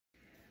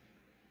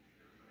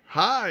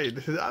Hi,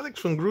 this is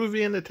Alex from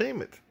Groovy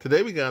Entertainment.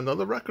 Today we got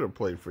another record to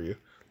play for you.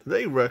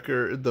 Today's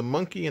record is The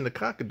Monkey and the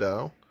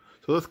Crocodile.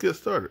 So let's get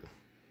started.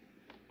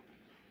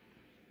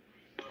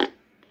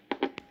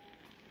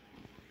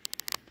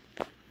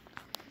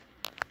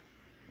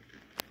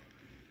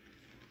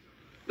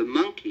 The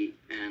Monkey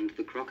and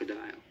the Crocodile.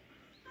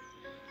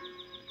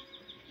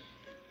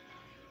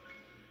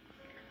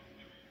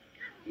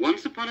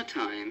 Once upon a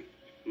time,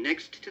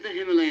 next to the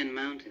Himalayan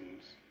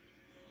mountains,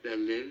 there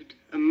lived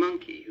a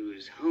monkey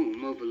whose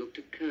home overlooked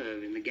a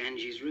curve in the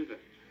Ganges River.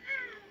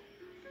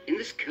 In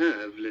this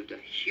curve lived a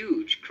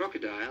huge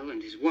crocodile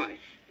and his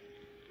wife.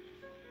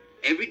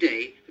 Every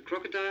day, the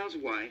crocodile's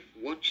wife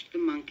watched the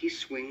monkey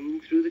swing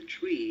through the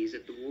trees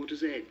at the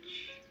water's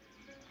edge.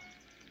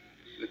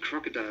 The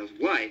crocodile's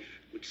wife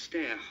would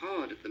stare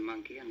hard at the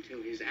monkey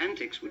until his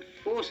antics would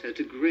force her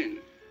to grin.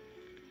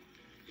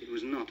 It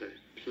was not a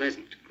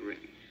pleasant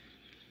grin.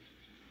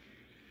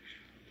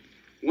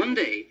 One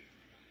day,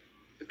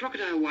 the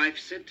crocodile wife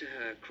said to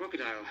her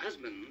crocodile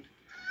husband,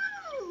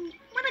 "Oh,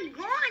 what a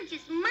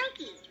gorgeous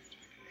monkey.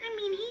 I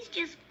mean, he's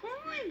just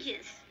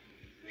gorgeous.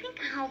 Think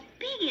how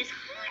big his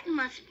heart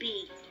must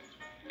be.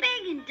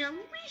 Big and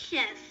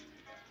delicious.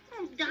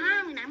 Oh,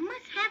 darling, I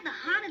must have the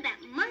heart of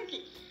that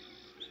monkey."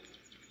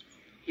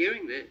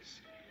 Hearing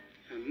this,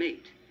 her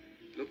mate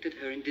looked at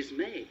her in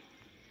dismay,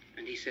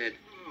 and he said,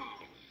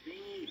 "Oh,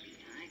 baby,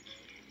 I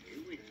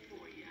can't do it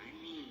for you. I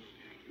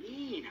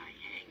mean, I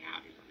hang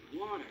out in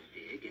the water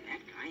dig, and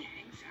that guy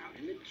hangs out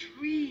in the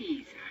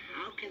trees.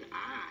 How can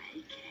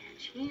I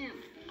catch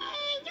him?"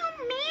 Hey, you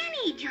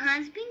manage,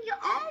 husband. You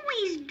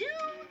always do.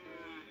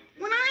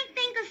 When I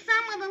think of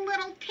some of the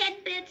little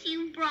tidbits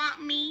you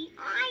brought me,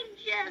 I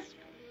just...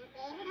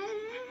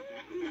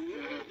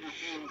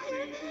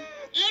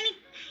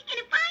 And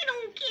if I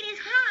don't get his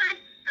heart,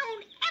 I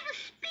won't ever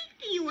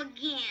speak to you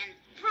again.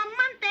 For a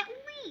month at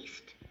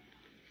least.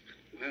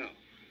 well,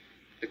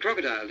 the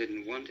crocodile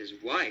didn't want his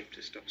wife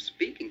to stop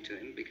speaking to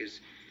him because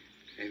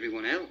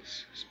everyone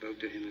else spoke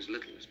to him as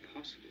little as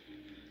possible.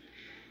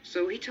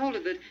 So he told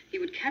her that he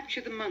would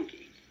capture the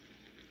monkey.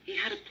 He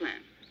had a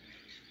plan.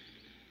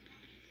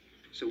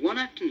 So one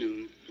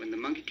afternoon, when the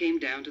monkey came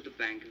down to the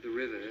bank of the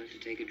river to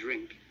take a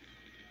drink,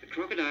 the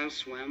crocodile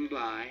swam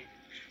by,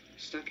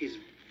 stuck his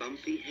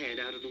bumpy head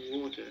out of the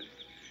water,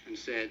 and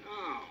said,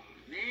 Oh,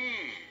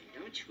 man,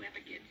 don't you ever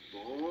get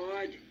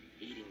bored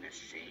eating the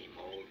same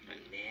old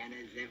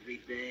bananas every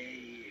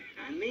day?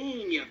 I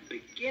mean, you're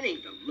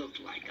beginning to look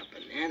like a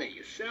banana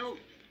yourself.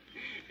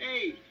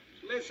 Hey,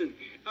 listen,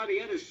 on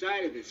the other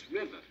side of this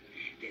river,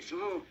 there's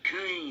all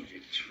kinds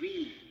of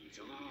trees,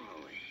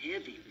 all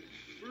heavy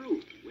with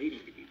fruit, waiting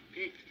to be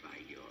picked by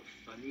your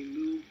funny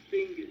little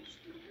fingers.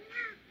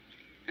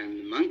 and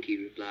the monkey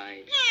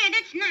replied, Yeah,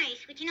 that's nice,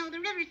 but you know, the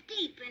river's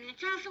deep and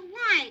it's also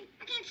wide.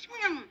 I can't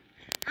swim.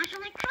 How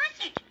shall I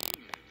cross it?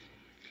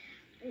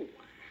 Oh,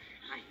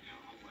 I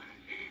know.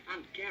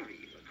 I'll carry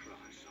you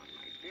across on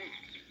my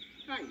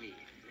back. I mean,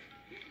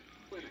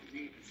 what a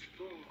neighbor's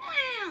for.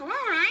 Well,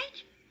 all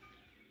right.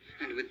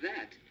 and with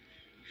that,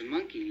 the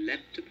monkey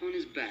leapt upon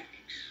his back,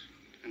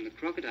 and the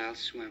crocodile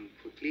swam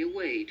quickly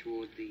away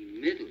toward the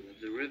middle of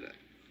the river.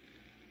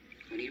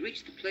 When he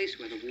reached the place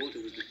where the water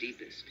was the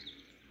deepest,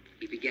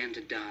 he began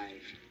to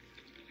dive.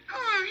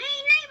 Oh, hey,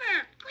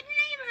 neighbor. Good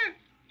neighbor.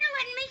 You're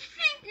letting me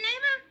sink,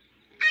 neighbor.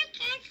 I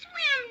can't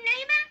swim,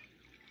 neighbor.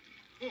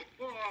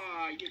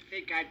 Oh, you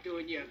think I'm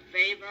doing you a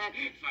favor?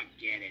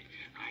 Forget it.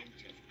 I'm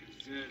just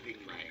preserving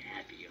my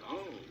happy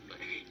home.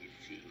 You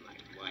see, my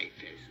wife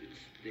has this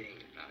thing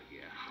about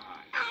your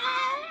heart.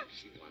 Oh.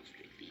 She wants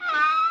to be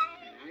Oh.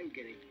 and I'm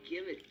gonna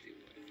give it to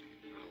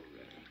her.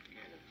 Our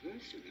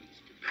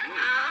anniversary's today.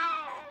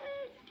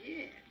 Oh.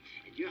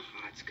 Yeah, and your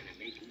heart's gonna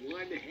make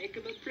one heck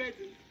of a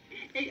present.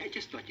 Hey, I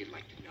just thought you'd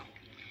like to know.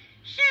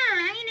 Sure,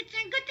 I mean, it's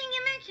a good thing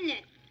you mentioned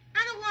it.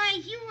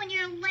 Otherwise, you and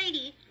your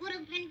lady would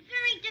have been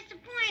very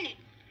disappointed.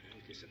 I'm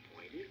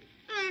disappointed.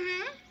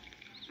 Mm-hmm.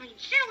 I mean,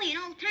 surely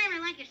an old-timer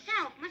like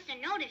yourself must have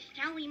noticed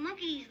how we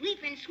monkeys leap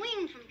and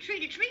swing from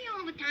tree to tree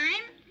all the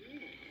time. Yeah,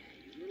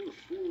 you little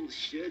fools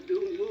sure do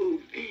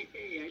move. Hey,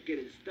 I'd get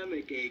a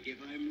stomach ache if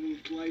I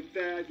moved like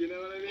that, you know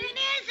what I mean? It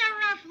is a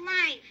rough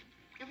life.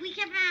 If we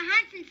kept our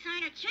hearts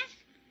inside our chests,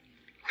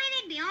 why,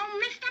 they'd be all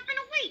messed up in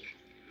a week.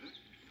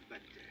 But,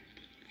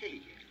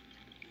 hey,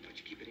 don't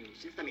you keep it in your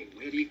chest? I mean,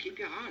 where do you keep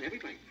your heart?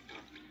 Everybody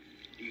talk.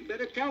 You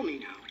better tell me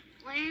now.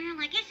 Well,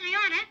 I guess I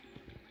oughta.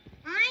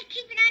 I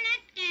keep it on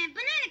that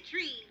banana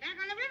tree back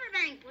on the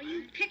riverbank where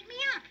you picked me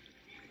up.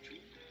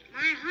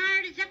 My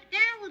heart is up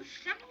there with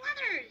several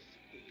others.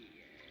 Hey,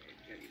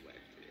 tell you what,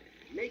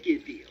 make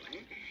it a deal,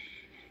 eh?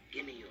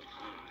 Give me your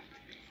heart,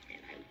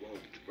 and I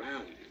won't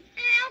drown you.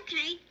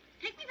 Okay.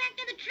 Take me back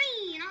to the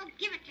tree and I'll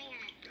give it to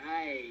you.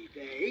 Right,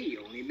 hey,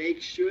 only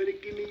make sure to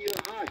give me your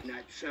heart,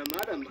 not some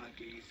other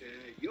monkey's.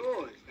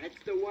 Yours, that's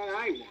the one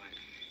I want.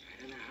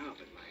 I don't know how,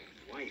 but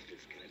my wife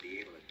is going to be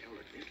able to tell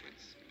the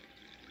difference.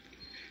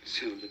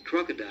 So the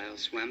crocodile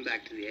swam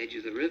back to the edge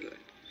of the river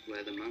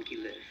where the monkey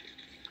lived.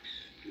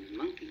 And the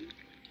monkey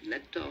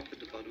leapt off at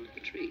the bottom of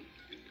the tree.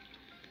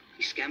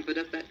 He scampered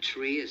up that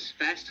tree as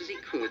fast as he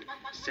could,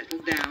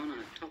 settled down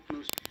on a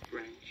topmost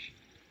branch,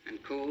 and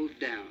called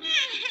down.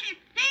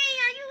 Hey,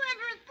 are you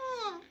ever a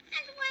fool?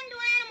 Since when do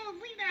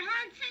animals leave their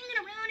hearts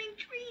hanging around in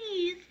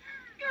trees?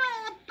 You're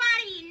all a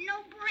body and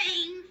no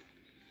brains.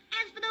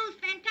 As for those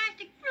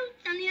fantastic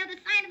fruits on the other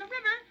side of the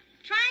river,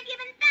 try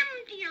giving them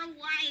to your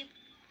wife.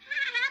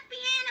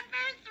 Happy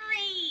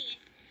anniversary!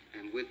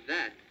 And with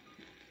that,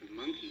 the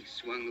monkey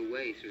swung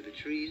away through the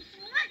trees,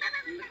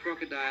 and the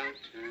crocodile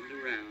turned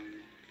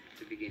around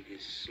to begin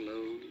his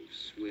slow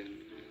swim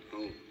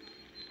home.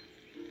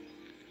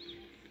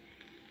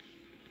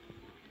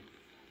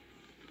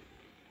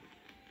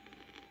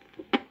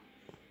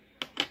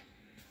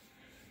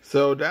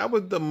 So that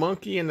was The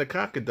Monkey and the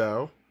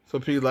Crocodile. So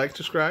if you like,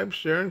 subscribe,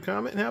 share, and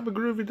comment, and have a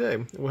groovy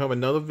day. We'll have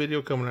another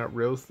video coming out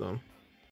real soon.